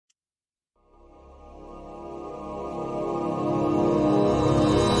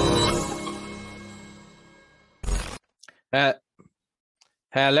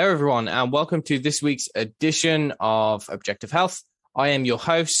Hello, everyone, and welcome to this week's edition of Objective Health. I am your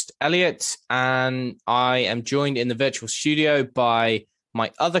host, Elliot, and I am joined in the virtual studio by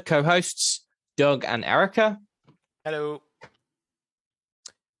my other co-hosts, Doug and Erica. Hello.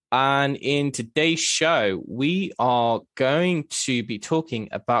 And in today's show, we are going to be talking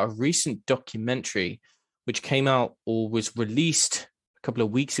about a recent documentary which came out or was released a couple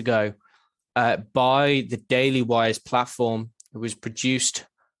of weeks ago by the Daily Wire's platform. It was produced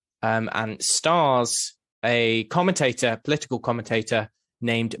and stars a political commentator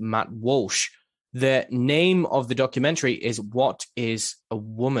named Matt Walsh. The name of the documentary is What is a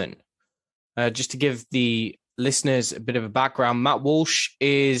Woman? Just to give the listeners a bit of a background, Matt Walsh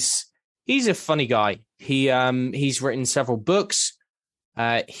he's a funny guy. He's written several books.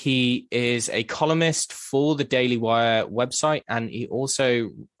 He is a columnist for the Daily Wire website, and he also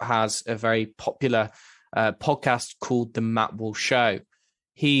has a very popular podcast called The Matt Walsh Show.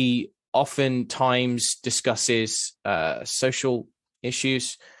 He oftentimes discusses social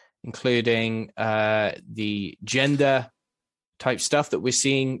issues, including the gender type stuff that we're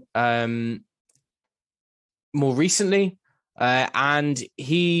seeing more recently. And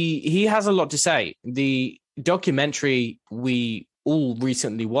he has a lot to say. The documentary, we all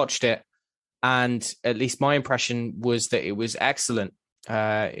recently watched it, and at least my impression was that it was excellent.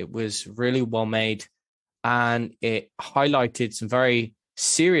 It was really well made, and it highlighted some very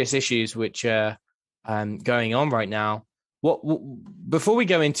serious issues which are going on right now. Before we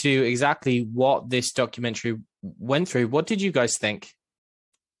go into exactly what this documentary went through, what did you guys think?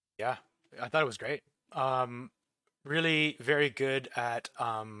 Yeah, I thought it was great. Really very good at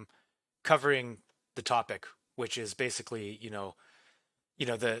covering the topic, which is basically,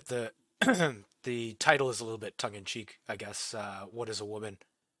 the the title is a little bit tongue in cheek, I guess. What is a woman?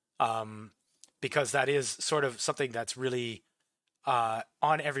 Because that is sort of something that's really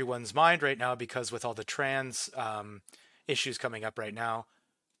on everyone's mind right now, because with all the trans issues coming up right now,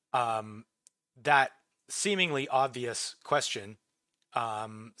 that seemingly obvious question,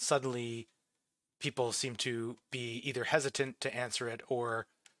 suddenly people seem to be either hesitant to answer it or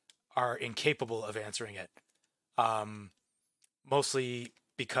are incapable of answering it. Mostly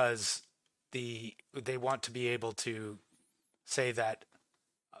because they want to be able to say that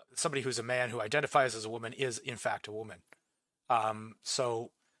somebody who's a man who identifies as a woman is in fact a woman.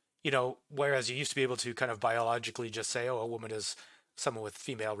 So, whereas you used to be able to kind of biologically just say, oh, a woman is someone with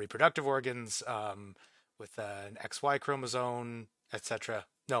female reproductive organs, with an XY chromosome, etc.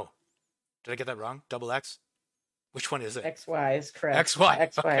 No, did I get that wrong? Double X? Which one is it? XY is correct.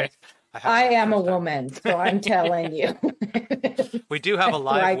 XY. XY. Okay. I am a woman, so I'm telling you. We do have a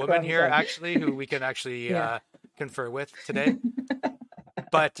live woman chromosome. here, actually, who we can actually confer with today.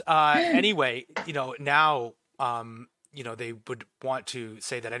 But anyway, now, they would want to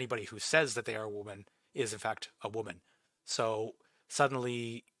say that anybody who says that they are a woman is in fact a woman. So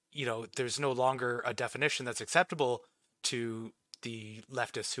suddenly, there's no longer a definition that's acceptable to the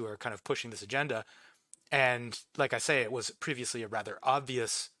leftists who are kind of pushing this agenda. And like I say, it was previously a rather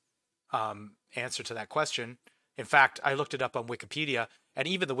obvious answer to that question. In fact, I looked it up on Wikipedia, and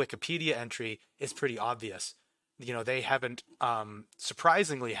even the Wikipedia entry is pretty obvious. They haven't,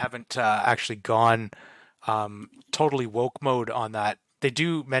 surprisingly, actually gone totally woke mode on that. They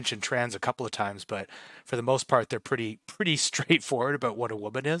do mention trans a couple of times, but for the most part, they're pretty straightforward about what a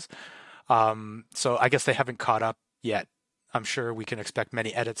woman is. So I guess they haven't caught up yet. I'm sure we can expect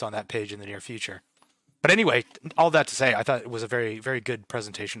many edits on that page in the near future. But anyway, all that to say, I thought it was a very, very good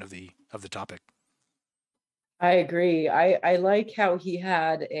presentation of the topic. I agree. I like how he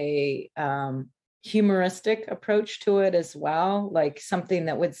had a humoristic approach to it as well, like something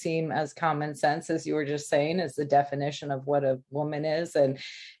that would seem as common sense as you were just saying is the definition of what a woman is, and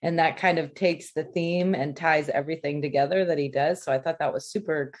that kind of takes the theme and ties everything together that he does. So I thought that was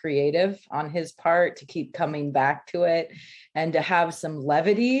super creative on his part to keep coming back to it and to have some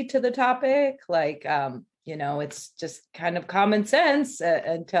levity to the topic, like it's just kind of common sense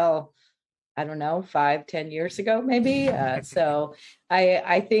until I don't know, 5-10 years ago, maybe. So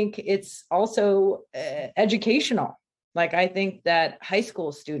I think it's also educational. Like, I think that high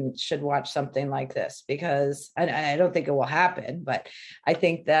school students should watch something like this, because I don't think it will happen, but I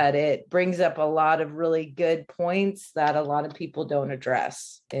think that it brings up a lot of really good points that a lot of people don't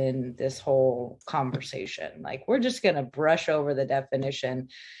address in this whole conversation. Like, we're just going to brush over the definition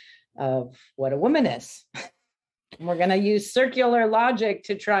of what a woman is. We're going to use circular logic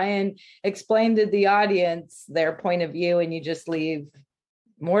to try and explain to the audience their point of view, and you just leave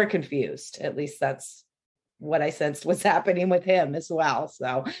more confused. At least that's what I sensed was happening with him as well.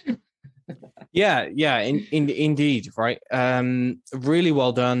 So Yeah, indeed, right. Really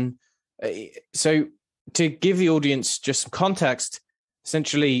well done. So to give the audience just some context,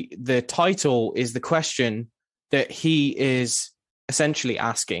 essentially the title is the question that he is essentially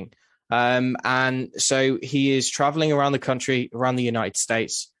asking. And so he is traveling around the country, around the United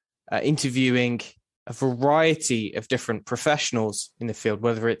States, interviewing a variety of different professionals in the field,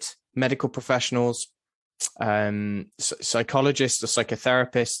 whether it's medical professionals, psychologists or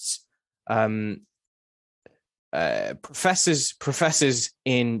psychotherapists, professors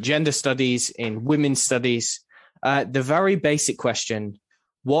in gender studies, in women's studies. The very basic question,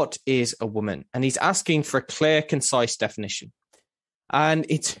 what is a woman? And he's asking for a clear, concise definition. And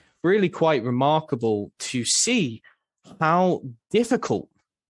it's really quite remarkable to see how difficult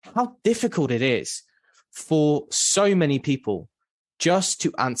it is for so many people just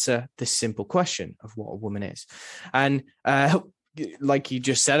to answer this simple question of what a woman is. And like you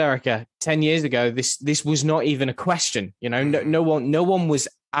just said, Erica, 10 years ago, this was not even a question. No one was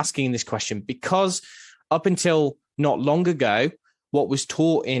asking this question, because up until not long ago, what was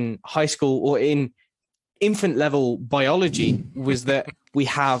taught in high school or in infant level biology was that we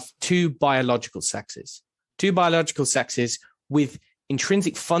have two biological sexes with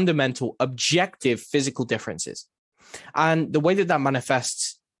intrinsic, fundamental, objective physical differences. And the way that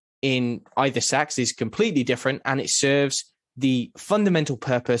manifests in either sex is completely different, and it serves the fundamental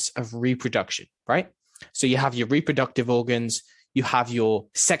purpose of reproduction, right? So you have your reproductive organs, you have your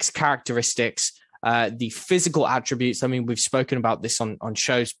sex characteristics, the physical attributes. I mean, we've spoken about this on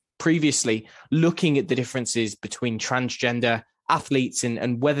shows previously, looking at the differences between transgender athletes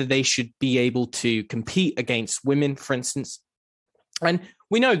and whether they should be able to compete against women, for instance. And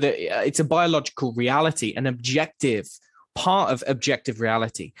we know that it's a biological reality, an objective part of objective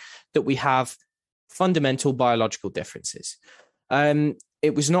reality, that we have fundamental biological differences.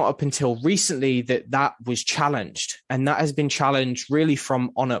 It was not up until recently that was challenged, and that has been challenged really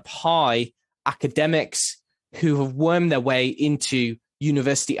from on up high. Academics who have wormed their way into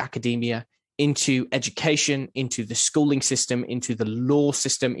university academia, into education, into the schooling system, into the law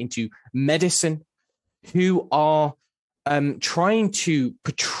system, into medicine, who are trying to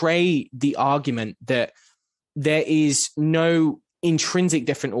portray the argument that there is no intrinsic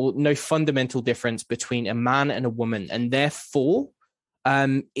difference or no fundamental difference between a man and a woman, and therefore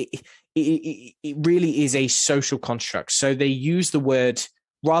it really is a social construct. So they use the word,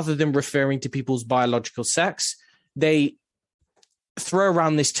 rather than referring to people's biological sex, they throw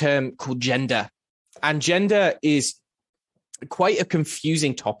around this term called gender. And gender is quite a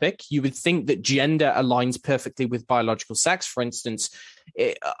confusing topic. You would think that gender aligns perfectly with biological sex. For instance,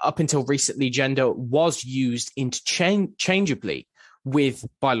 up until recently, gender was used interchangeably with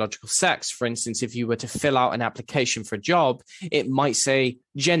biological sex. For instance, if you were to fill out an application for a job, it might say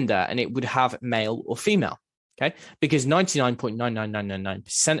gender and it would have male or female. Okay, because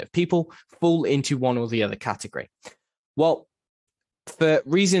 99.99999% of people fall into one or the other category. Well, for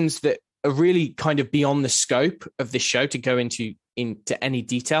reasons that are really kind of beyond the scope of this show to go into any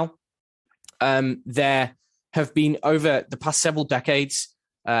detail, there have been, over the past several decades,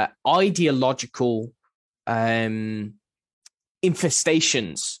 ideological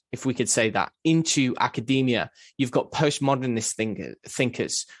infestations, if we could say that, into academia. You've got postmodernist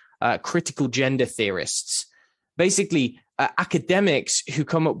thinkers, critical gender theorists, basically academics who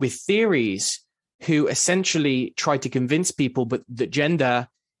come up with theories who essentially try to convince people that gender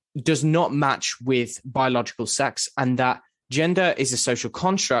does not match with biological sex, and that gender is a social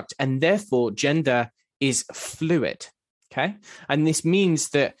construct, and therefore gender is fluid. Okay. And this means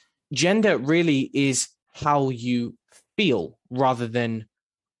that gender really is how you feel rather than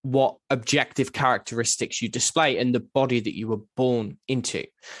what objective characteristics you display in the body that you were born into.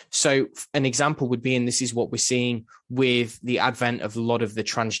 So an example would be, and this is what we're seeing with the advent of a lot of the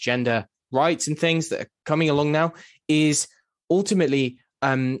transgender rights and things that are coming along now, is ultimately,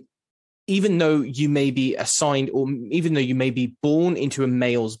 even though you may be assigned, or even though you may be born into a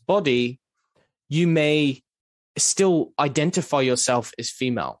male's body, you may still identify yourself as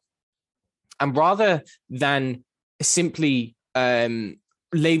female. And rather than simply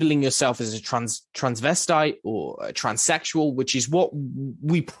labeling yourself as a transvestite or a transsexual, which is what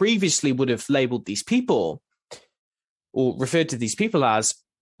we previously would have labeled these people or referred to these people as,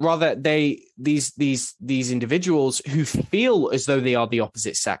 rather these individuals who feel as though they are the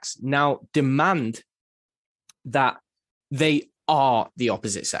opposite sex now demand that they are the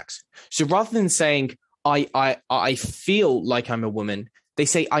opposite sex. So rather than saying I feel like I'm a woman, they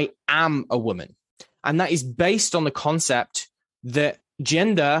say I am a woman. And that is based on the concept that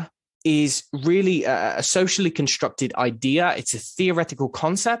gender is really a socially constructed idea. It's a theoretical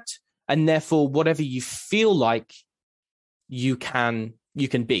concept, and therefore whatever you feel like you can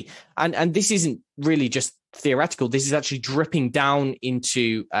be. And this isn't really just theoretical. This is actually dripping down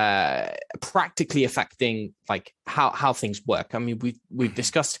into practically affecting like how things work. I mean, we've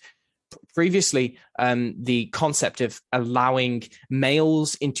discussed previously the concept of allowing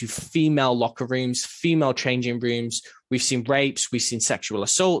males into female locker rooms, female changing rooms. We've seen rapes, we've seen sexual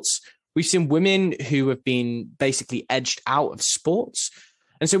assaults, we've seen women who have been basically edged out of sports.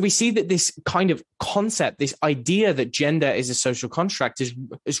 And so we see that this kind of concept, this idea that gender is a social construct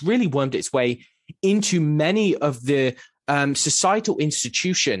has really wormed its way into many of the societal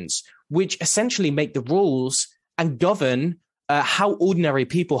institutions, which essentially make the rules and govern how ordinary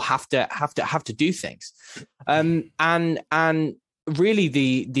people have to do things. And really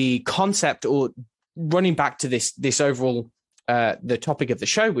the concept, or running back to this overall the topic of the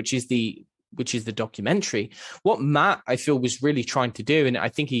show, which is the documentary, what Matt, I feel, was really trying to do, and I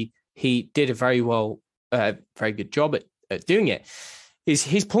think he did a very good job at doing it, is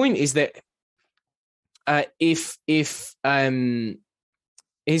his point is that if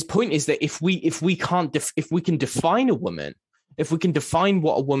we can define a woman, if we can define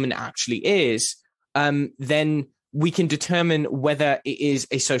what a woman actually is, then we can determine whether it is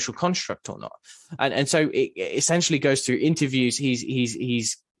a social construct or not. And so it essentially goes through interviews.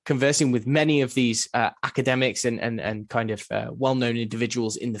 He's conversing with many of these academics and kind of well-known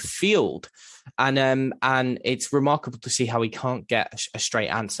individuals in the field. And it's remarkable to see how he can't get a straight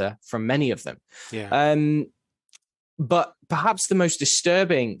answer from many of them. Yeah. But perhaps the most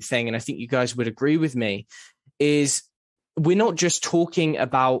disturbing thing, and I think you guys would agree with me, is we're not just talking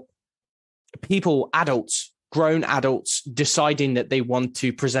about people, adults, grown adults, deciding that they want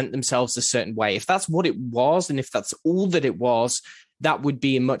to present themselves a certain way. If that's what it was, and if that's all that it was, that would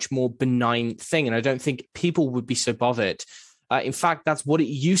be a much more benign thing. And I don't think people would be so bothered. In fact, that's what it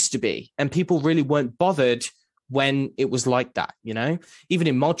used to be. And people really weren't bothered when it was like that, you know? Even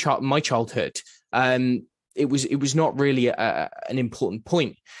in my childhood, it was not really an important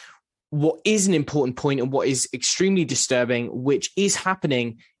point. What is an important point, and what is extremely disturbing, which is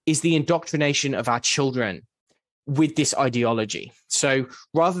happening, is the indoctrination of our children with this ideology. So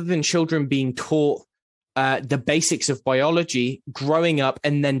rather than children being taught the basics of biology, growing up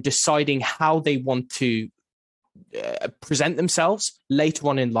and then deciding how they want to present themselves later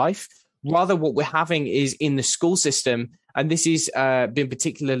on in life, rather what we're having is in the school system, and this has been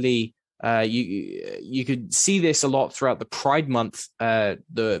particularly, you could see this a lot throughout the Pride Month,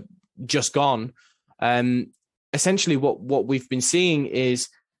 the just gone. Essentially what we've been seeing is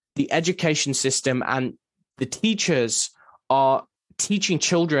the education system and the teachers are teaching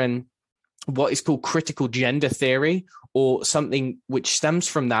children what is called critical gender theory, or something which stems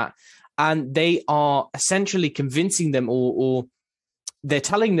from that. And they are essentially convincing them, or they're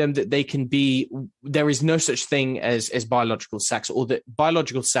telling them that there is no such thing as biological sex, or that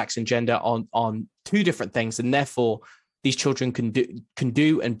biological sex and gender are on two different things. And therefore these children can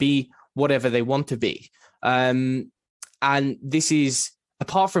do and be whatever they want to be. And this is,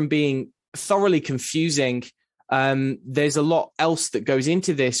 apart from being thoroughly confusing, there's a lot else that goes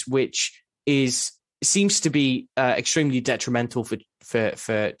into this, which seems to be extremely detrimental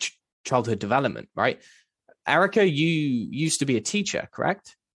for childhood development, right? Erica, you used to be a teacher,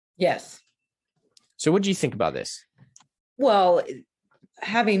 correct? Yes. So what do you think about this? Well,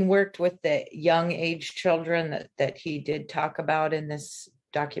 having worked with the young age children that he did talk about in this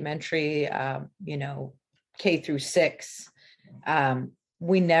documentary, K through 6,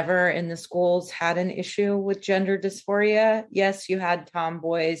 we never in the schools had an issue with gender dysphoria. Yes, you had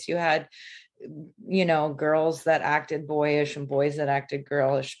tomboys, you had, girls that acted boyish and boys that acted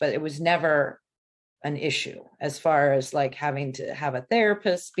girlish, but it was never an issue as far as like having to have a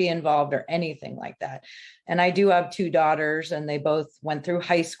therapist be involved or anything like that. And I do have 2 daughters, and they both went through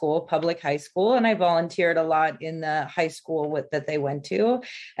high school, public high school. And I volunteered a lot in the high school that they went to,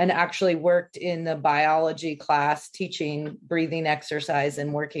 and actually worked in the biology class, teaching breathing exercise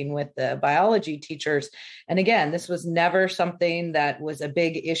and working with the biology teachers. And again, this was never something that was a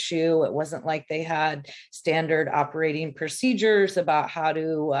big issue. It wasn't like they had standard operating procedures about how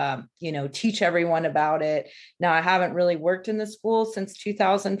to, teach everyone about it. Now, I haven't really worked in the school since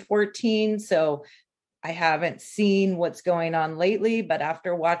 2014, so I haven't seen what's going on lately, but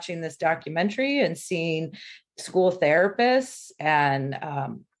after watching this documentary and seeing school therapists and,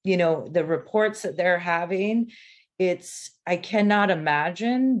 the reports that they're having, I cannot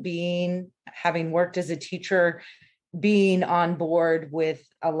imagine having worked as a teacher being on board with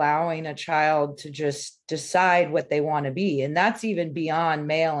allowing a child to just decide what they want to be. And that's even beyond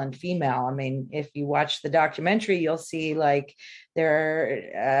male and female. I mean, if you watch the documentary, you'll see like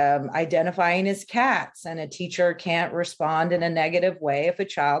they're identifying as cats, and a teacher can't respond in a negative way if a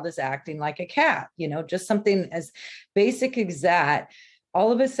child is acting like a cat, just something as basic as that.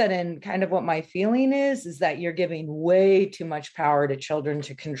 All of a sudden, kind of what my feeling is that you're giving way too much power to children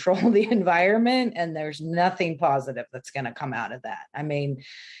to control the environment, and there's nothing positive that's going to come out of that. I mean,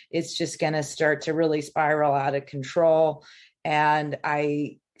 it's just going to start to really spiral out of control. And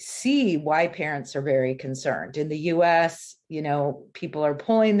I see why parents are very concerned. In the US, people are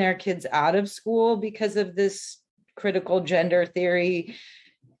pulling their kids out of school because of this critical gender theory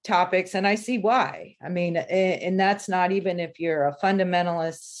topics, and I see why. I mean, and that's not even if you're a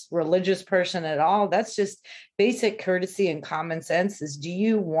fundamentalist religious person at all. That's just basic courtesy and common sense. Is, do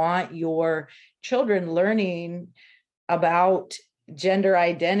you want your children learning about gender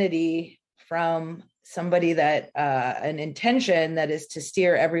identity from somebody that an intention that is to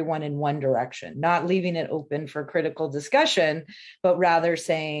steer everyone in one direction, not leaving it open for critical discussion, but rather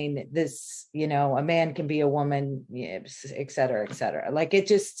saying this, a man can be a woman, et cetera, et cetera. Like, it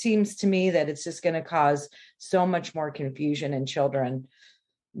just seems to me that it's just going to cause so much more confusion in children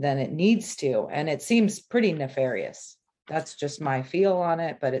than it needs to. And it seems pretty nefarious. That's just my feel on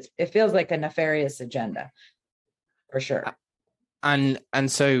it, but it feels like a nefarious agenda for sure. And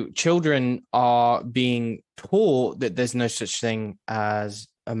so children are being taught that there's no such thing as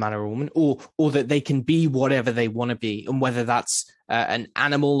a man or a woman, or that they can be whatever they want to be, and whether that's an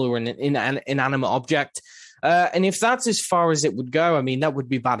animal or an inanimate object. And if that's as far as it would go, I mean, that would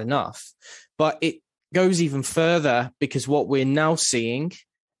be bad enough. But it goes even further, because what we're now seeing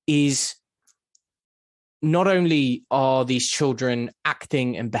is not only are these children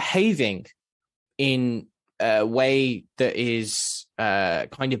acting and behaving in a way that is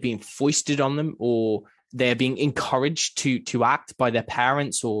kind of being foisted on them, or they're being encouraged to act by their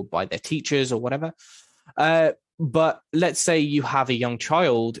parents or by their teachers or whatever. But let's say you have a young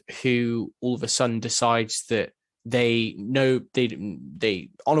child who all of a sudden decides that they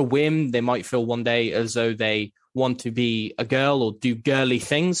on a whim, they might feel one day as though they want to be a girl or do girly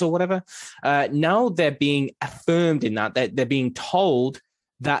things or whatever. Now they're being affirmed in that. They're being told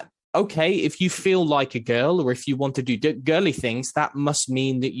that, okay, if you feel like a girl, or if you want to do girly things, that must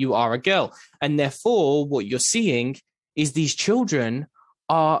mean that you are a girl. And therefore, what you're seeing is these children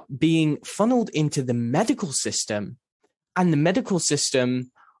are being funneled into the medical system, and the medical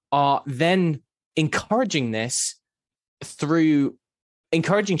system are then encouraging this through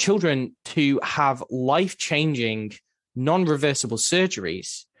encouraging children to have life-changing, non-reversible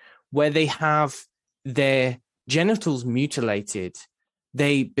surgeries where they have their genitals mutilated,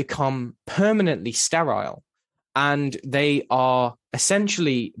 they become permanently sterile, and they are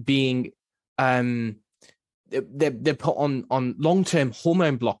essentially being they're put on long-term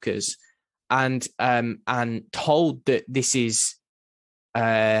hormone blockers, and told that this is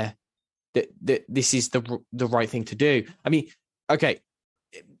that this is the right thing to do. I mean, okay,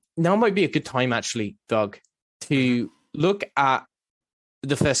 now might be a good time actually, Doug, to look at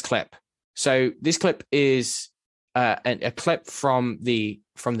the first clip. So this clip is a clip from the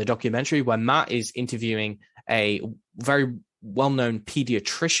documentary where Matt is interviewing a very well-known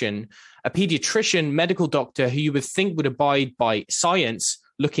pediatrician, medical doctor who you would think would abide by science,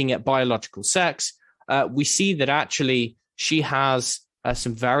 looking at biological sex. We see that actually she has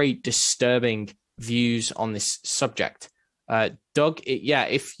some very disturbing views on this subject. Doug,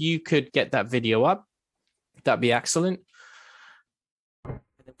 if you could get that video up, that'd be excellent.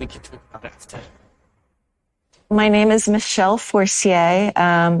 We can talk about it after. My name is Michelle Forcier,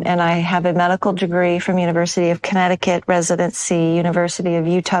 and I have a medical degree from University of Connecticut, residency, University of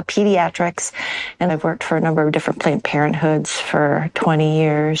Utah Pediatrics, and I've worked for a number of different Planned Parenthoods for 20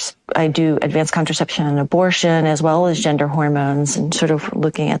 years. I do advanced contraception and abortion, as well as gender hormones, and sort of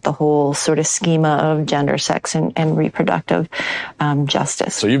looking at the whole sort of schema of gender, sex, and reproductive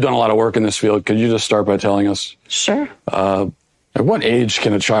justice. So you've done a lot of work in this field. Could you just start by telling us? Sure. At what age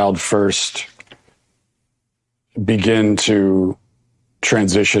can a child first begin to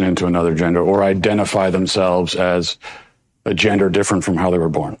transition into another gender or identify themselves as a gender different from how they were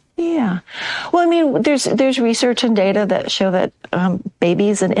born? Yeah. Well, I mean, there's research and data that show that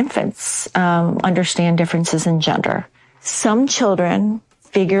babies and infants understand differences in gender. Some children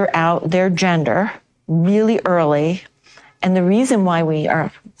figure out their gender really early. And the reason why we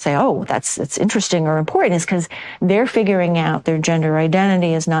say, oh, it's interesting or important is because they're figuring out their gender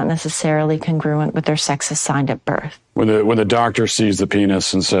identity is not necessarily congruent with their sex assigned at birth. When the doctor sees the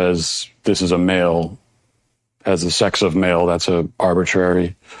penis and says, this is a male, as the sex of male. That's a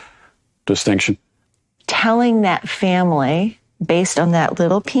arbitrary distinction. Telling that family, based on that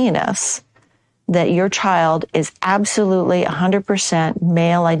little penis, that your child is absolutely 100%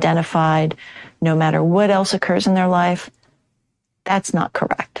 male identified, no matter what else occurs in their life, that's not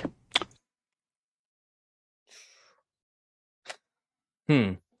correct.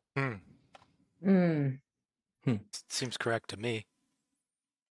 Seems correct to me.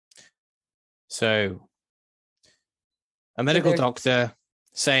 So, a medical doctor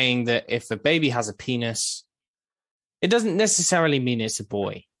saying that if a baby has a penis, it doesn't necessarily mean it's a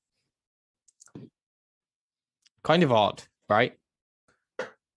boy. Kind of odd, right?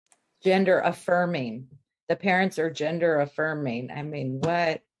 Gender affirming. The parents are gender affirming. I mean,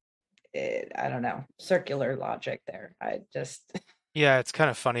 what? I don't know. Circular logic there. I just. Yeah, it's kind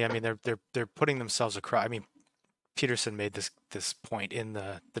of funny. I mean, they're putting themselves across. I mean, Peterson made this point in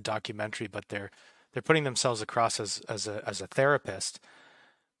the documentary, but they're putting themselves across as a therapist.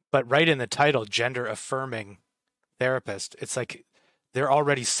 But right in the title, gender affirming therapist, it's like they're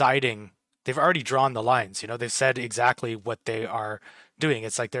already siding. They've already drawn the lines. You know, they've said exactly what they are doing.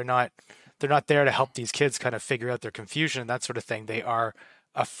 It's like they're not there to help these kids kind of figure out their confusion and that sort of thing. They are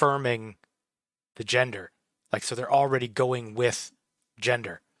affirming the gender. Like, so they're already going with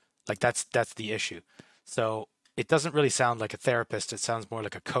gender. Like that's the issue. So it doesn't really sound like a therapist. It sounds more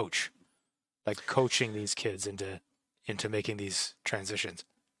like a coach, like coaching these kids into making these transitions.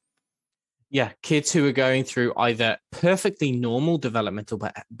 Yeah, kids who are going through either perfectly normal developmental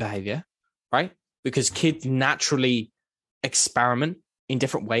behavior, right? Because kids naturally experiment in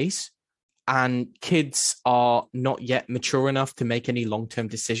different ways, and kids are not yet mature enough to make any long-term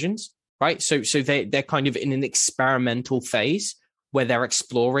decisions, right? So they're kind of in an experimental phase where they're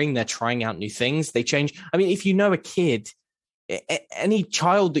exploring, they're trying out new things, they change. I mean, if you know a kid, any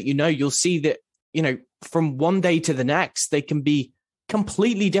child that you know, you'll see that, you know, from one day to the next, they can be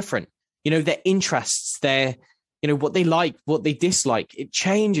completely different. You know, their interests, their, you know, what they like, what they dislike, it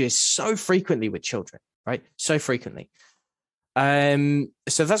changes so frequently with children, right? So frequently. So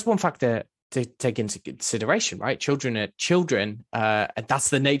that's one factor to take into consideration, right? Children are children. And that's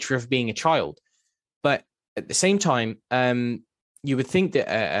the nature of being a child. But at the same time, you would think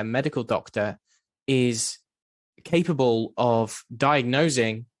that a medical doctor is capable of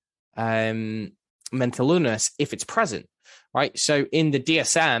diagnosing mental illness if it's present, right? So in the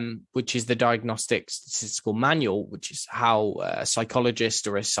DSM, which is the Diagnostic Statistical Manual, which is how a psychologist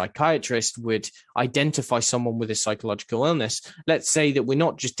or a psychiatrist would identify someone with a psychological illness, let's say that we're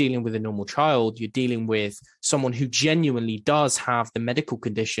not just dealing with a normal child, you're dealing with someone who genuinely does have the medical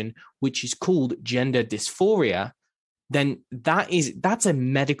condition, which is called gender dysphoria, then that's a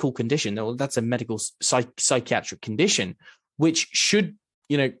medical condition, or that's a medical psychiatric condition, which should,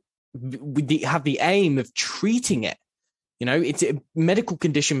 you know, have the aim of treating it. You know, it's a medical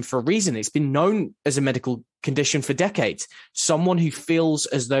condition for a reason. It's been known as a medical condition for decades. Someone who feels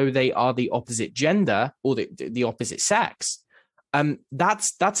as though they are the opposite gender or the opposite sex,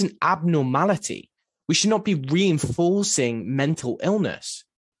 that's an abnormality. We should not be reinforcing mental illness.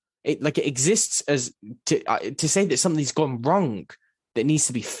 It exists as to say that something's gone wrong that needs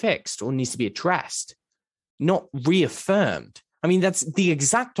to be fixed or needs to be addressed, not reaffirmed. I mean, that's the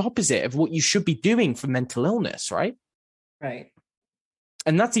exact opposite of what you should be doing for mental illness, right? Right.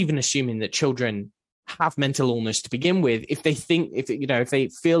 And that's even assuming that children have mental illness to begin with. If they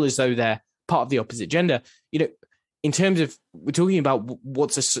feel as though they're part of the opposite gender, you know, in terms of, we're talking about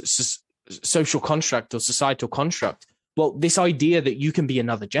what's a social construct or societal construct. Well, this idea that you can be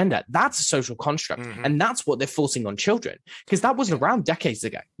another gender, that's a social construct. Mm-hmm. And that's what they're forcing on children, because that wasn't around decades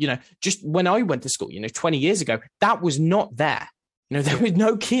ago. You know, just when I went to school, you know, 20 years ago, that was not there. You know, there were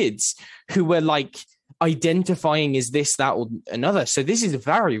no kids who were like identifying as this, that, or another. So this is a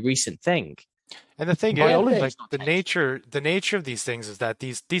very recent thing. And the thing is, like the nature of these things is that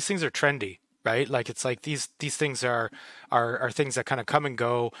these things are trendy, right? Like, it's like these things are things that kind of come and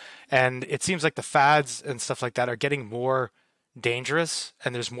go, and it seems like the fads and stuff like that are getting more dangerous,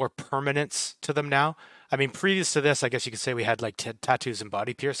 and there's more permanence to them now. I mean, previous to this, I guess you could say we had like tattoos and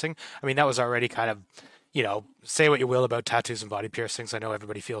body piercing. I mean, that was already kind of, you know, say what you will about tattoos and body piercings. I know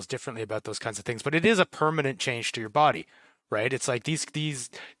everybody feels differently about those kinds of things, but it is a permanent change to your body, right? It's like these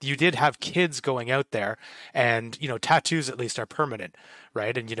you did have kids going out there, and, you know, tattoos at least are permanent,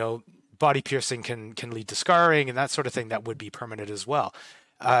 right? And, you know, body piercing can lead to scarring and that sort of thing that would be permanent as well.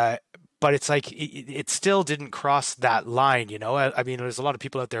 But it's like it still didn't cross that line, you know? I mean, there's a lot of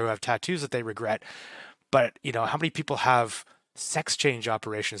people out there who have tattoos that they regret, but, you know, how many people have sex change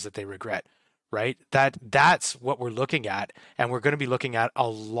operations that they regret, right? That's what we're looking at, and we're going to be looking at a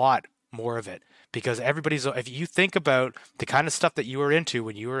lot more of it, because if you think about the kind of stuff that you were into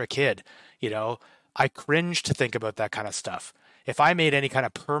when you were a kid, I cringe to think about that kind of stuff. If I made any kind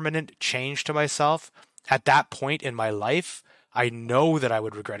of permanent change to myself at that point in my life, I know that I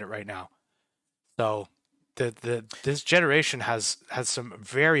would regret it right now. So this generation has some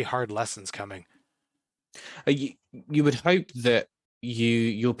very hard lessons coming. You would hope that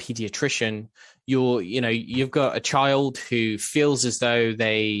your pediatrician, you've got a child who feels as though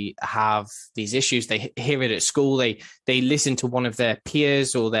they have these issues. They hear it at school. They listen to one of their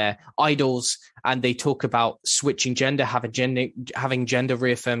peers or their idols, and they talk about switching gender, having gender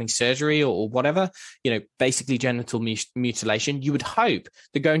reaffirming surgery or whatever, basically genital mutilation. You would hope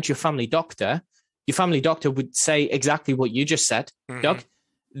that going to your family doctor would say exactly what you just said, Doug,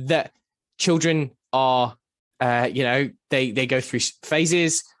 that children are, they go through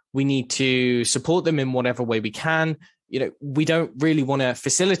phases. We need to support them in whatever way we can. We don't really want to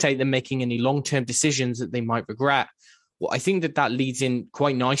facilitate them making any long-term decisions that they might regret. Well, I think that leads in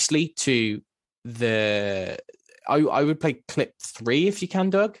quite nicely to I would play clip 3 if you can,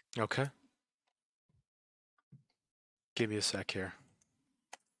 Doug. Okay. Give me a sec here.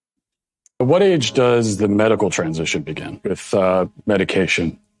 At what age does the medical transition begin with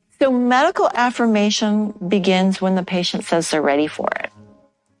medication? So medical affirmation begins when the patient says they're ready for it.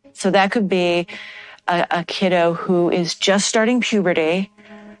 So that could be a kiddo who is just starting puberty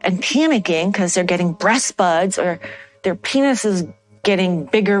and panicking because they're getting breast buds or their penis is getting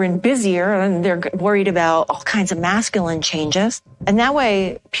bigger and busier and they're worried about all kinds of masculine changes. And that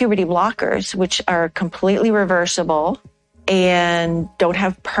way, puberty blockers, which are completely reversible and don't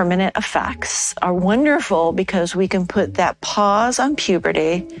have permanent effects, are wonderful because we can put that pause on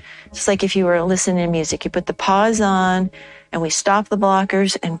puberty. Just like if you were listening to music, you put the pause on and we stop the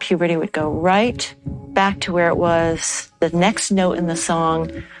blockers and puberty would go right back to where it was. The next note in the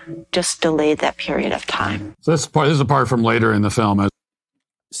song just delayed that period of time. So this is a part from later in the film.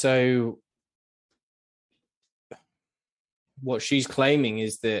 So what she's claiming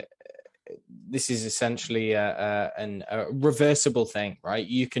is that this is essentially a reversible thing, right?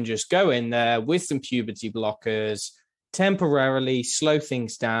 You can just go in there with some puberty blockers, temporarily slow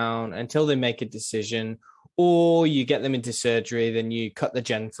things down until they make a decision, or you get them into surgery, then you cut the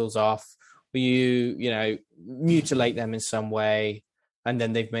genitals off, or you mutilate them in some way, and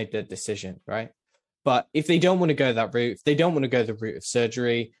then they've made their decision, right? But if they don't want to go that route, if they don't want to go the route of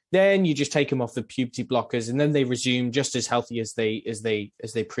surgery, then you just take them off the puberty blockers, and then they resume just as healthy as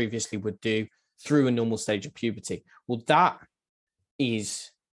they previously would do through a normal stage of puberty. Well, that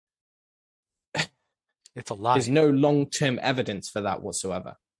is, it's a lie. There's no long-term evidence for that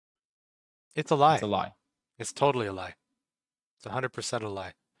whatsoever. It's a lie. It's a lie. It's totally a lie. It's 100% a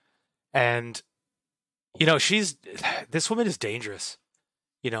lie. And this woman is dangerous.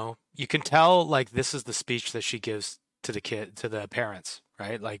 You can tell, like, this is the speech that she gives to the parents,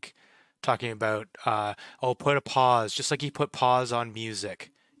 right? Like, talking about, put a pause, just like he put pause on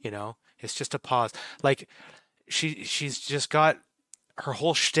music, it's just a pause. Like, she's just got, her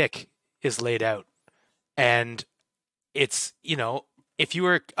whole shtick is laid out. And it's, if you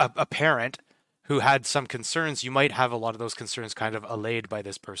were a parent who had some concerns, you might have a lot of those concerns kind of allayed by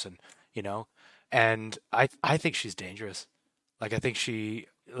this person, and I think she's dangerous. Like, I think she,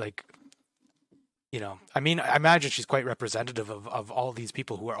 I imagine she's quite representative of all these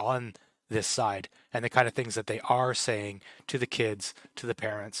people who are on this side and the kind of things that they are saying to the kids, to the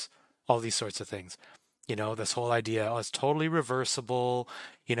parents, all these sorts of things. This whole idea, it's totally reversible.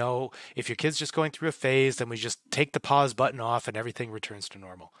 If your kid's just going through a phase, then we just take the pause button off and everything returns to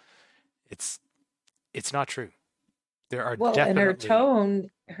normal. It's not true. There are and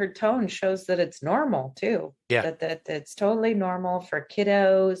her tone shows that it's normal too. Yeah. That it's totally normal for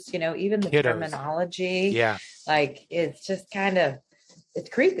kiddos, even the terminology. Yeah. Like, it's just kind of, it's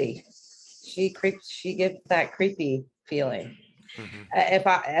creepy. She gives that creepy feeling. Mm-hmm.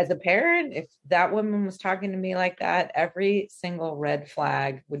 As a parent, if that woman was talking to me like that, every single red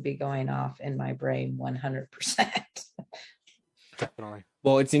flag would be going off in my brain 100%. Definitely.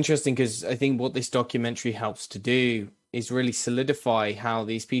 Well, it's interesting because I think what this documentary helps to do is really solidify how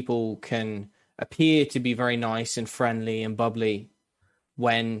these people can appear to be very nice and friendly and bubbly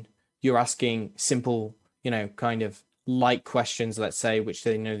when you're asking simple, kind of light questions, let's say, which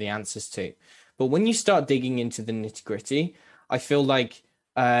they know the answers to. But when you start digging into the nitty-gritty, I feel like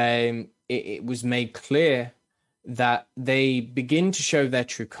it was made clear that they begin to show their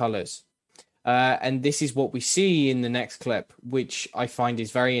true colors. And this is what we see in the next clip, which I find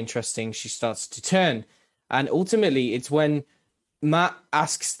is very interesting. She starts to turn. And ultimately, it's when Matt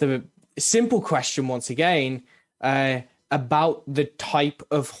asks the simple question once again, about the type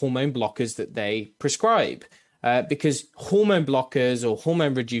of hormone blockers that they prescribe. Because hormone blockers or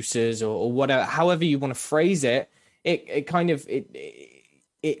hormone reducers or whatever, however you want to phrase it, it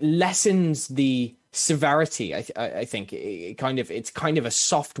lessens the severity. I think it's kind of a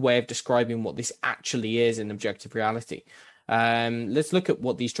soft way of describing what this actually is in objective reality. Let's look at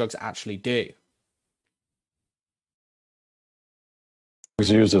what these drugs actually do. It's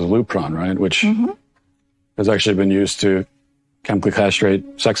used as Lupron, right? Which has actually been used to chemically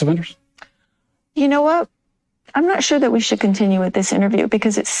castrate sex offenders. You know what? I'm not sure that we should continue with this interview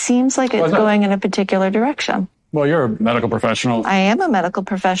because it seems like it's going in a particular direction. Well, you're a medical professional. I am a medical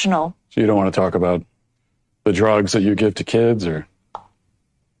professional. So you don't want to talk about the drugs that you give to kids, or?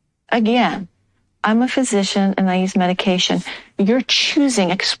 Again, I'm a physician and I use medication. You're choosing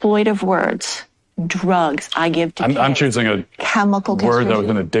exploitive words. Drugs I give to kids. I'm choosing a chemical word that was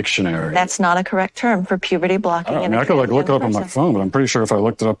in a dictionary. That's not a correct term for puberty blocking. I could look it up on my phone, but I'm pretty sure if I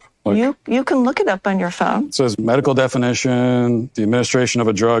looked it up. You can look it up on your phone. It says medical definition, the administration of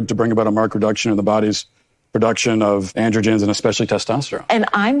a drug to bring about a marked reduction in the body's production of androgens and especially testosterone. And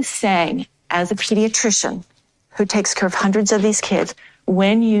I'm saying, as a pediatrician who takes care of hundreds of these kids,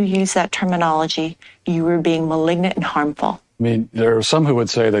 when you use that terminology, you are being malignant and harmful. I mean, there are some who would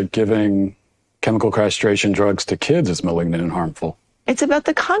say that giving chemical castration drugs to kids is malignant and harmful. It's about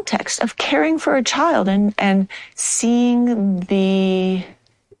the context of caring for a child and seeing the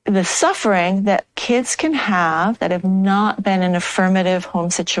suffering that kids can have that have not been in affirmative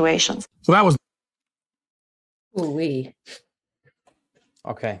home situations. So that was... Ooh-wee.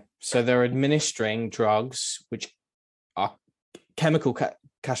 Okay, so they're administering drugs which are chemical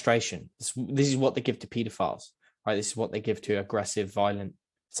castration. This is what they give to pedophiles, right? This is what they give to aggressive, violent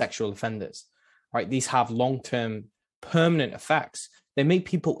sexual offenders, right? These have long-term permanent effects. They make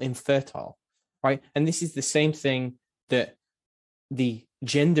people infertile, right? And this is the same thing that the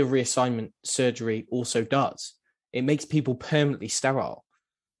gender reassignment surgery also does. It makes people permanently sterile.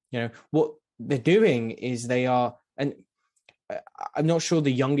 You know, what they're doing is they are, and I'm not sure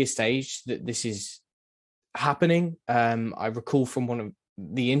the youngest age that this is happening. I recall from one of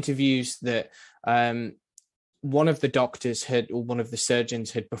the interviews that one of the doctors or one of the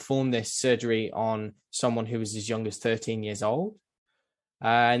surgeons had performed this surgery on someone who was as young as 13 years old.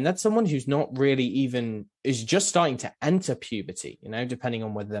 And that's someone who's not really is just starting to enter puberty, you know, depending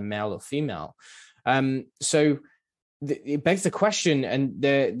on whether they're male or female. So it begs the question, and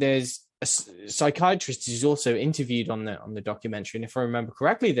there's a psychiatrist who's also interviewed on the documentary, and if I remember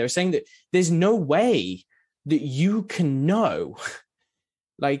correctly, they were saying that there's no way that you can know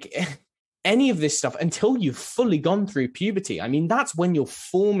like any of this stuff until you've fully gone through puberty. I mean, that's when you're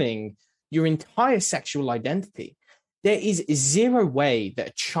forming your entire sexual identity. There is zero way that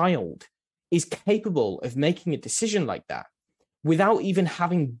a child is capable of making a decision like that without even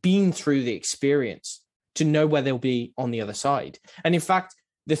having been through the experience to know where they'll be on the other side. And in fact,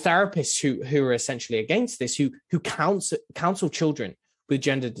 the therapists who are essentially against this, who counsel children with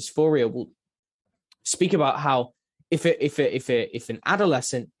gender dysphoria, will speak about how if an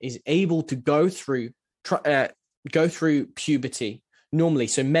adolescent is able to go through puberty normally,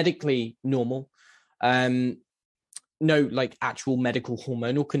 so medically normal, no like actual medical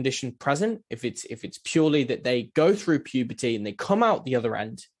hormonal condition present, if it's purely that they go through puberty and they come out the other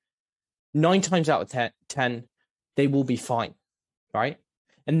end, 9 times out of 10 they will be fine, right?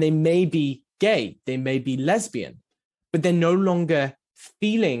 And they may be gay, they may be lesbian, but they're no longer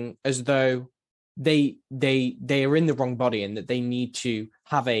feeling as though they are in the wrong body and that they need to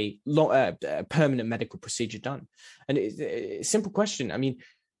have a permanent medical procedure done. And it's a simple question. I mean,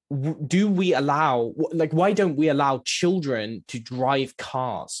 do we allow, like, why don't we allow children to drive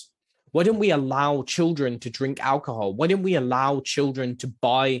cars? Why don't we allow children to drink alcohol? Why don't we allow children to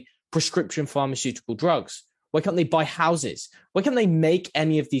buy prescription pharmaceutical drugs? Why can't they buy houses? Why can't they make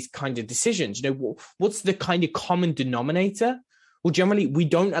any of these kind of decisions? You know, what's the kind of common denominator? Well, generally, we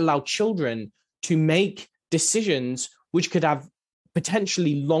don't allow children to make decisions which could have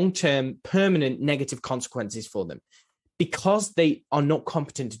potentially long-term permanent negative consequences for them because they are not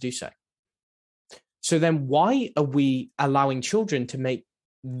competent to do so. So then why are we allowing children to make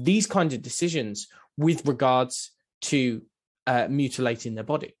these kinds of decisions with regards to mutilating their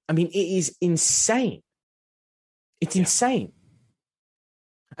body? I mean, it is insane. It's insane.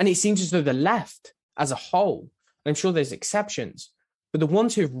 And it seems as though the left as a whole, and I'm sure there's exceptions, but the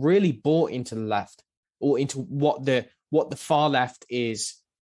ones who've really bought into the left or into what the far left is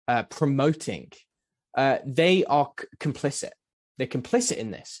promoting, they are complicit. They're complicit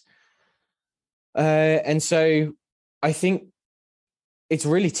in this. And so I think it's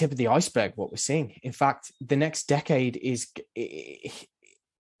really tip of the iceberg what we're seeing. In fact, the next decade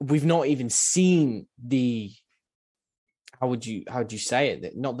we've not even seen the, how would you say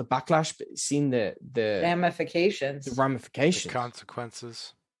it? Not the backlash, but seen the ramifications. The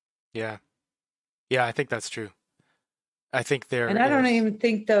consequences. Yeah. Yeah, I think that's true. I think and I don't even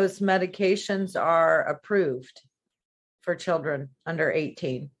think those medications are approved for children under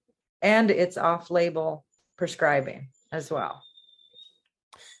 18. And it's off-label prescribing as well.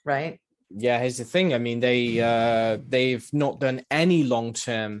 Right? Yeah, here's the thing. I mean, they've not done any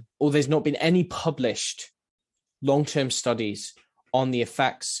long-term, or there's not been any published long-term studies on the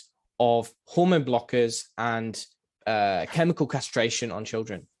effects of hormone blockers and chemical castration on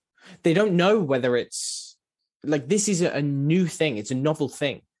children. They don't know whether it's like, this is a new thing. It's a novel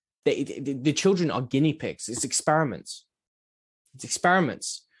thing. The children are guinea pigs. It's experiments.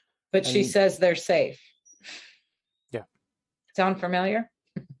 But she says they're safe. Yeah. Sound familiar?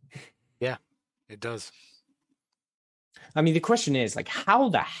 Yeah, it does. I mean, the question is, like, how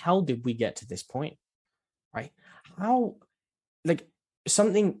the hell did we get to this point? Right? How, like,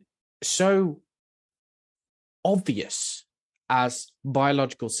 something so obvious as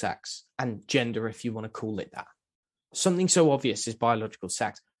biological sex and gender, if you want to call it that, something so obvious as biological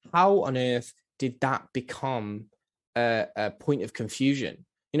sex, how on earth did that become a point of confusion?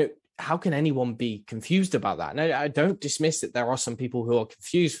 You know, how can anyone be confused about that? And I don't dismiss that there are some people who are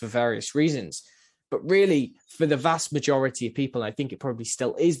confused for various reasons, but really, for the vast majority of people, I think it probably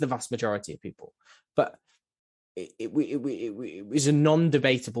still is the vast majority of people, but it was a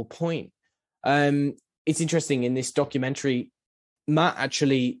non-debatable point. It's interesting, in this documentary, Matt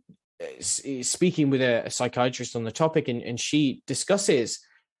actually is speaking with a psychiatrist on the topic, and she discusses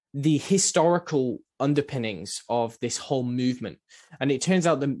the historical underpinnings of this whole movement. And it turns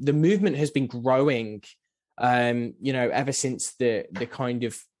out the movement has been growing, ever since the kind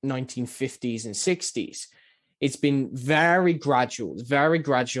of 1950s and 60s. It's been very gradual,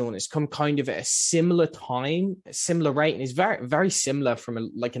 and it's come kind of at a similar time, a similar rate, and it's very, very similar from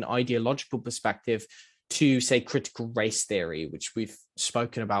an ideological perspective to, say, critical race theory, which we've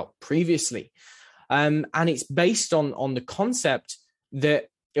spoken about previously. And it's based on the concept that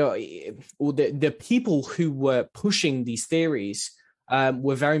or the people who were pushing these theories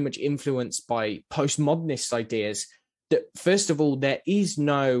were very much influenced by postmodernist ideas that, first of all, there is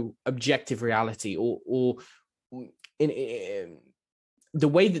no objective reality, or in the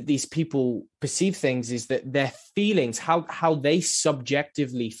way that these people perceive things is that their feelings, how they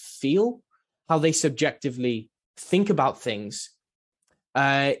subjectively feel, how they subjectively think about things,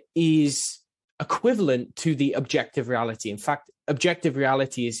 is equivalent to the objective reality. In fact, objective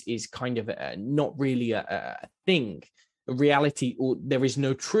reality is kind of not really a thing, a reality, or there is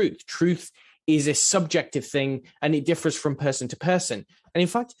no truth. Truth is a subjective thing, and it differs from person to person. And in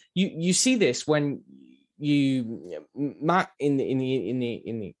fact, you see this when Matt in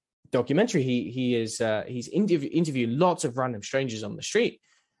the documentary, he's interviewed lots of random strangers on the street,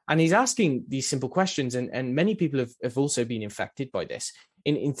 and he's asking these simple questions, and many people have also been infected by this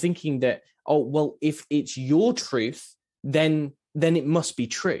in thinking that, oh, well, if it's your truth, then it must be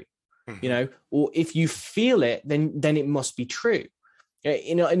true, or if you feel it, then it must be true.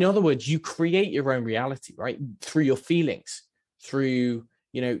 In other words, you create your own reality, right, through your feelings, through,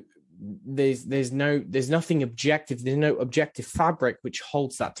 there's nothing objective, there's no objective fabric which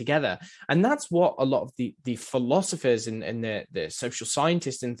holds that together. And that's what a lot of the philosophers and the social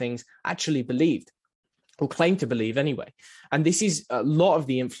scientists and things actually believed, or claim to believe anyway. And this is a lot of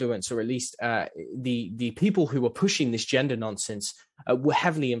the influence, or at least the people who were pushing this gender nonsense were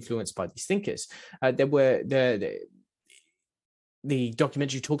heavily influenced by these thinkers. There were the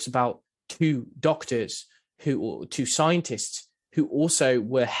documentary talks about two scientists who also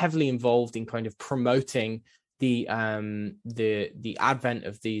were heavily involved in kind of promoting the advent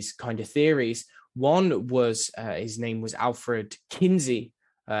of these kind of theories. One was his name was Alfred Kinsey.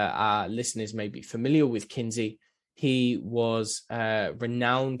 Our listeners may be familiar with Kinsey. He was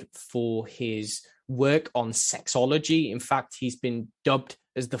renowned for his work on sexology. In fact, he's been dubbed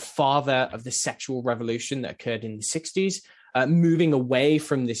as the father of the sexual revolution that occurred in the 60s, moving away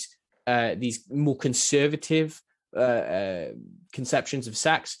from these more conservative conceptions of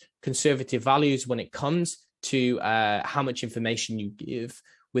sex, conservative values when it comes to how much information you give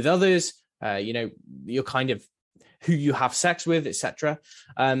with others, you're kind of who you have sex with, etc.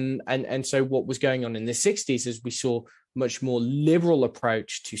 And so what was going on in the 60s is we saw much more liberal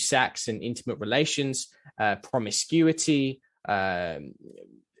approach to sex and intimate relations, promiscuity,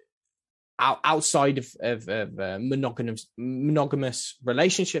 outside of monogamous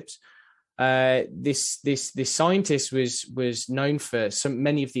relationships. this scientist was known for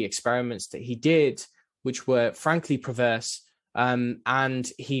many of the experiments that he did, which were frankly perverse.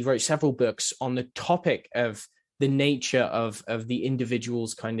 And he wrote several books on the topic of the nature of the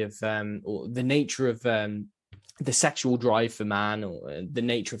individual's kind of or the nature of the sexual drive for man, or the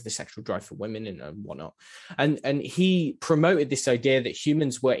nature of the sexual drive for women and whatnot. And he promoted this idea that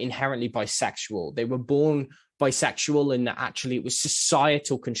humans were inherently bisexual. They were born bisexual, and that actually it was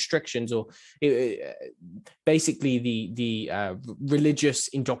societal constrictions, or basically the religious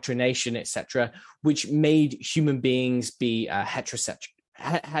indoctrination, etc., which made human beings be heterosexual.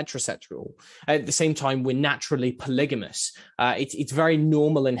 At the same time, we're naturally polygamous. It's very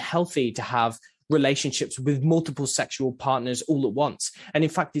normal and healthy to have relationships with multiple sexual partners all at once. And in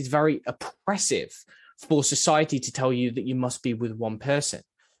fact, it's very oppressive for society to tell you that you must be with one person,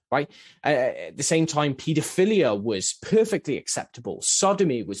 right? At the same time, pedophilia was perfectly acceptable.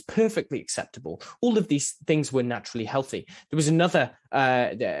 Sodomy was perfectly acceptable. All of these things were naturally healthy. There was another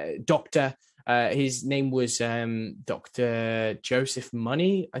doctor, his name was Dr. Joseph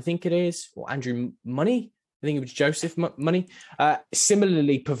Money, I think it is, or Andrew Money. I think it was Joseph Money.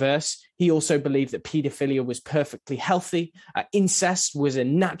 Similarly perverse. He also believed that pedophilia was perfectly healthy. Incest was a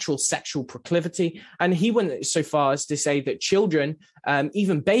natural sexual proclivity. And he went so far as to say that children,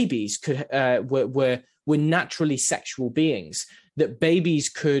 even babies, were naturally sexual beings, that babies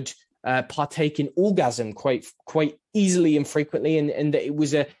could partake in orgasm quite easily and frequently, and that it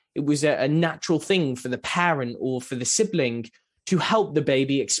was a natural thing for the parent or for the sibling to help the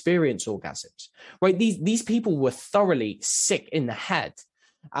baby experience orgasms, right? These people were thoroughly sick in the head.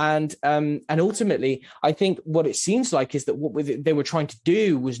 And ultimately, I think what it seems like is that what they were trying to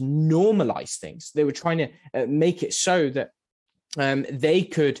do was normalize things. They were trying to make it so that they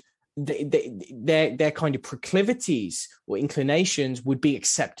could, their kind of proclivities or inclinations would be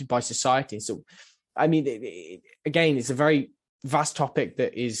accepted by society. So, I mean, again, it's a very vast topic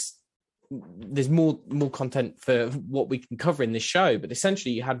that is, there's more content for what we can cover in this show, but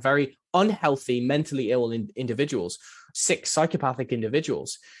essentially you had very unhealthy, mentally ill individuals, sick, psychopathic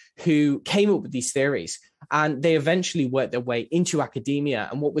individuals who came up with these theories, and they eventually worked their way into academia.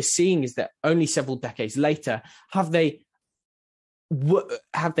 And what we're seeing is that only several decades later, have they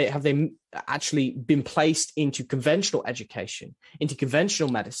actually been placed into conventional education, into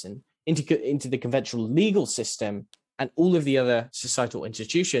conventional medicine, into the conventional legal system, and all of the other societal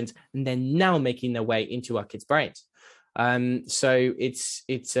institutions, and they're now making their way into our kids' brains. So it's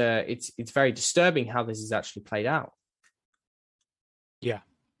very disturbing how this is actually played out. Yeah,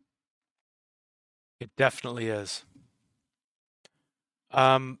 it definitely is.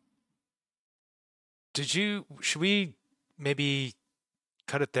 Should we maybe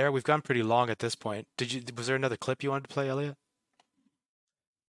cut it there? We've gone pretty long at this point. Was there another clip you wanted to play, Elliot?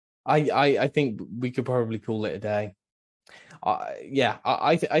 I think we could probably call it a day.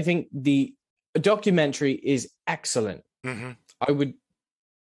 I think the documentary is excellent. Mm-hmm. I would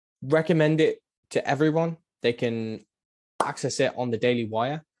recommend it to everyone. They can access it on the Daily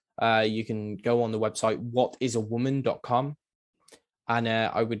Wire. You can go on the website whatisawoman.com, and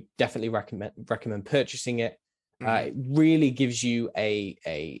I would definitely recommend purchasing it. It really gives you an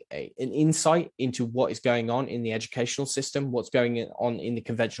insight into what is going on in the educational system, what's going on in the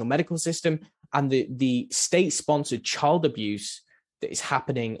conventional medical system, and the state-sponsored child abuse that is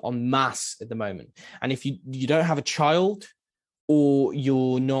happening en masse at the moment. And if you don't have a child, or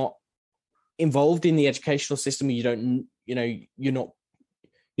you're not involved in the educational system, or you're not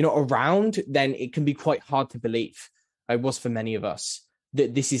around, then it can be quite hard to believe. It was for many of us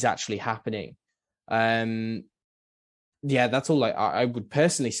that this is actually happening. Yeah, that's all I would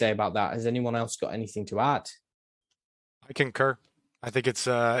personally say about that. Has anyone else got anything to add? I concur. I think it's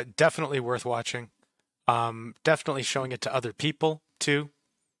definitely worth watching. Definitely showing it to other people too,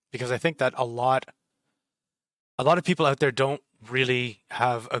 because I think that a lot of people out there don't really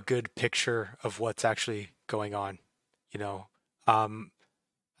have a good picture of what's actually going on. I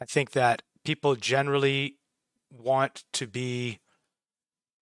think that people generally want to be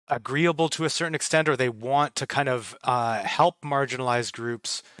agreeable to a certain extent, or they want to kind of help marginalized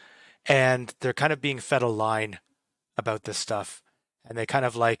groups, and they're kind of being fed a line about this stuff, and they kind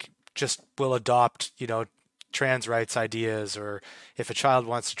of just will adopt trans rights ideas, or if a child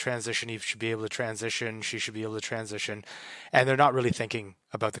wants to transition, he should be able to transition, she should be able to transition, and they're not really thinking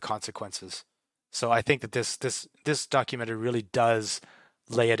about the consequences. So I think that this documentary really does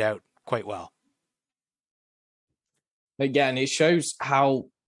lay it out quite well. Again, it shows how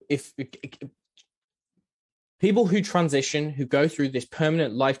if people who transition, who go through this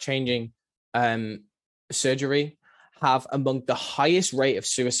permanent life-changing surgery, have among the highest rate of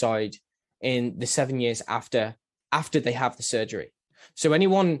suicide in the 7 years after they have the surgery. So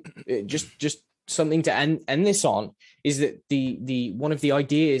anyone, just something to end this on, is that the one of the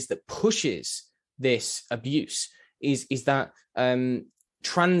ideas that pushes this abuse is that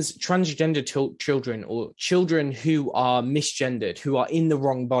transgender children, or children who are misgendered, who are in the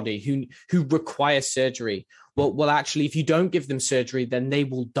wrong body, who require surgery, well actually, if you don't give them surgery, then they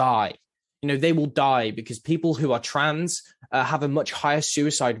will die. They will die because people who are trans have a much higher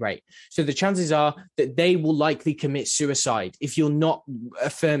suicide rate. So the chances are that they will likely commit suicide if you're not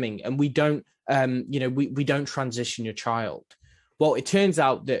affirming and we don't, we don't transition your child. Well, it turns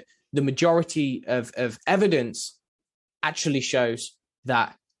out that the majority of evidence actually shows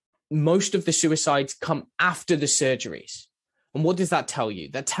that most of the suicides come after the surgeries. And what does that tell you?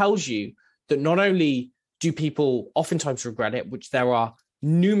 That tells you that not only do people oftentimes regret it, which there are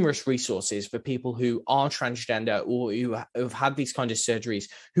numerous resources for people who are transgender or who have had these kind of surgeries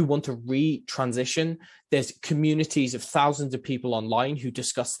who want to retransition. There's communities of thousands of people online who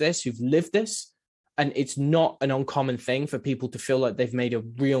discuss this, who've lived this, and it's not an uncommon thing for people to feel like they've made a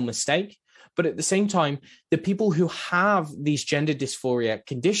real mistake. But at the same time, the people who have these gender dysphoria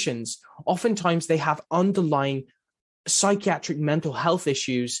conditions, oftentimes they have underlying psychiatric mental health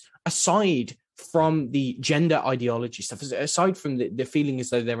issues aside from the gender ideology stuff, aside from the feeling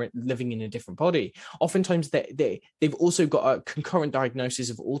as though they're living in a different body. Oftentimes they've also got a concurrent diagnosis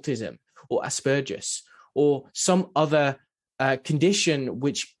of autism or Asperger's or some other condition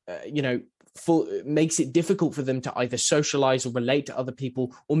which makes it difficult for them to either socialize or relate to other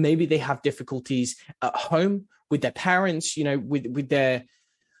people, or maybe they have difficulties at home with their parents, with their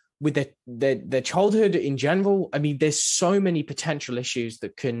childhood in general. I mean, there's so many potential issues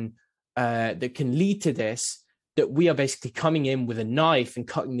that can lead to this, that we are basically coming in with a knife and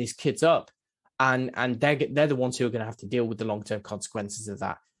cutting these kids up, and they're the ones who are going to have to deal with the long-term consequences of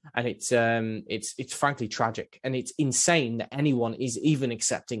that. And it's frankly tragic, and it's insane that anyone is even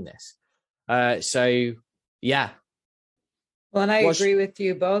accepting this. So yeah. Well, and I agree with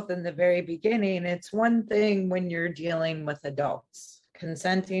you both in the very beginning. It's one thing when you're dealing with adults,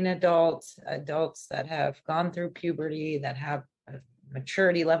 consenting adults that have gone through puberty, that have a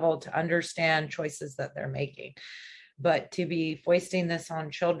maturity level to understand choices that they're making. But to be foisting this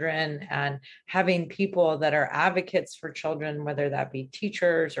on children and having people that are advocates for children, whether that be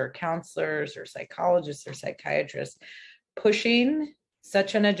teachers or counselors or psychologists or psychiatrists, pushing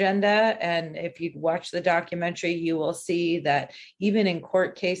such an agenda. And if you watch the documentary, you will see that even in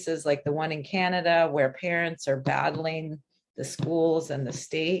court cases like the one in Canada, where parents are battling the schools and the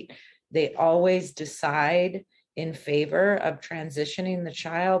state, they always decide in favor of transitioning the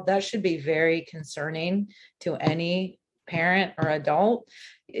child. That should be very concerning to any parent or adult.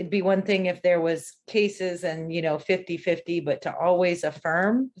 It'd be one thing if there was cases and 50-50, but to always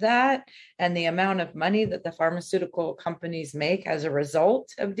affirm that, and the amount of money that the pharmaceutical companies make as a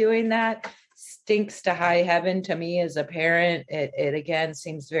result of doing that stinks to high heaven to me as a parent. It again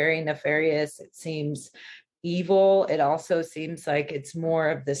seems very nefarious. It seems evil. It also seems like it's more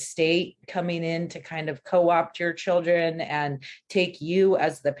of the state coming in to kind of co-opt your children and take you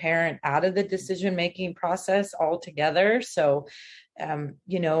as the parent out of the decision-making process altogether. So,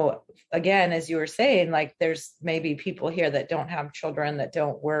 again, as you were saying, like there's maybe people here that don't have children, that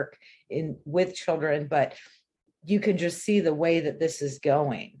don't work with children, but you can just see the way that this is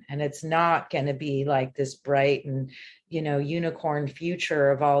going. And it's not going to be like this bright and, unicorn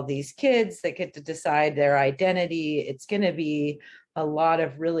future of all these kids that get to decide their identity. It's going to be a lot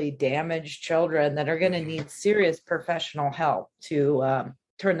of really damaged children that are going to need serious professional help to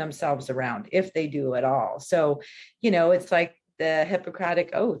turn themselves around, if they do at all. So, it's like the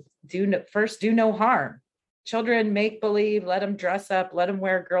Hippocratic Oath, do no harm. Children make believe, let them dress up, let them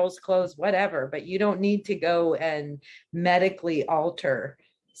wear girls' clothes, whatever, but you don't need to go and medically alter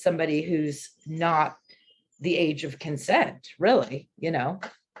somebody who's not the age of consent, really,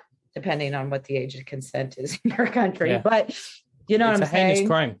 depending on what the age of consent is in your country. Yeah. But what I'm saying? It's a heinous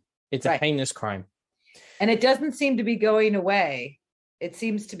crime. It's a heinous crime. And it doesn't seem to be going away. It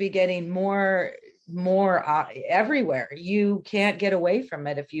seems to be getting more everywhere. You can't get away from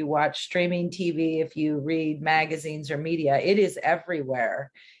it. If you watch streaming TV, if you read magazines or media, it is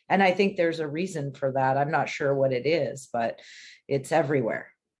everywhere. And I think there's a reason for that. I'm not sure what it is, but it's everywhere.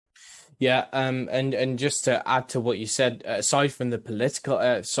 Yeah, and just to add to what you said, aside from the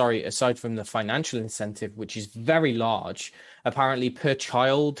financial incentive, which is very large, apparently per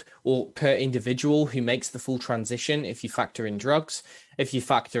child or per individual who makes the full transition, if you factor in drugs, if you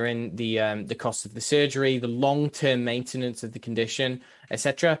factor in the cost of the surgery, the long-term maintenance of the condition,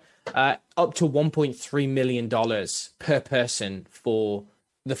 etc., up to $1.3 million per person for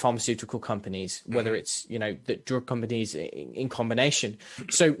the pharmaceutical companies, whether it's, you know, the drug companies in combination.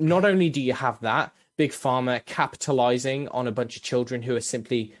 So not only do you have that, big pharma capitalizing on a bunch of children who are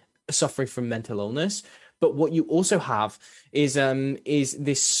simply suffering from mental illness, but what you also have is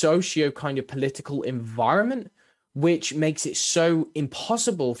this socio kind of political environment, which makes it so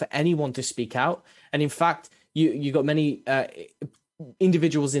impossible for anyone to speak out. And in fact, you got many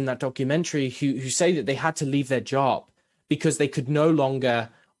individuals in that documentary who say that they had to leave their job because they could no longer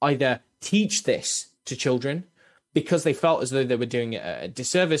either teach this to children because they felt as though they were doing a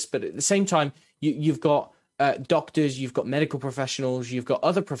disservice. But at the same time, you've got doctors, you've got medical professionals, you've got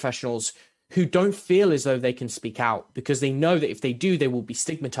other professionals who don't feel as though they can speak out because they know that if they do, they will be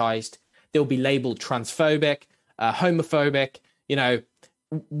stigmatized. They'll be labeled transphobic, homophobic, you know,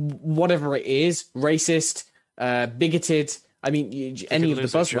 whatever it is, racist, bigoted. I mean, any of the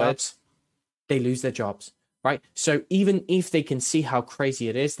buzzwords, they lose their jobs. Right. So even if they can see how crazy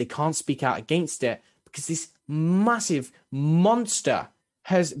it is, they can't speak out against it because this massive monster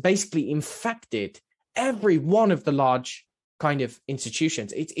has basically infected every one of the large kind of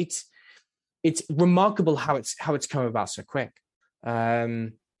institutions. It's remarkable how it's come about so quick.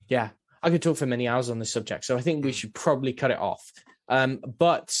 Yeah, I could talk for many hours on this subject, so I think we should probably cut it off.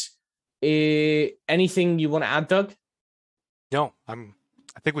 But anything you want to add, Doug? No, I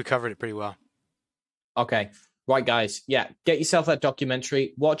think we covered it pretty well. Okay. Right, guys. Yeah. Get yourself that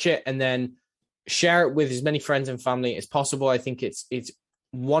documentary, watch it, and then share it with as many friends and family as possible. I think it's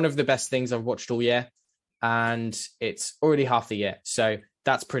one of the best things I've watched all year, and it's already half the year. So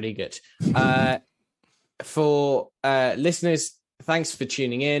that's pretty good. For listeners, thanks for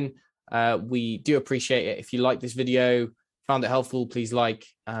tuning in. We do appreciate it. If you like this video, found it helpful, please like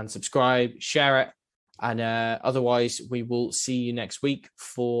and subscribe, share it. And otherwise, we will see you next week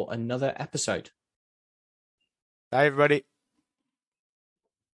for another episode. Bye, everybody.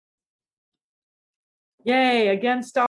 Yay, against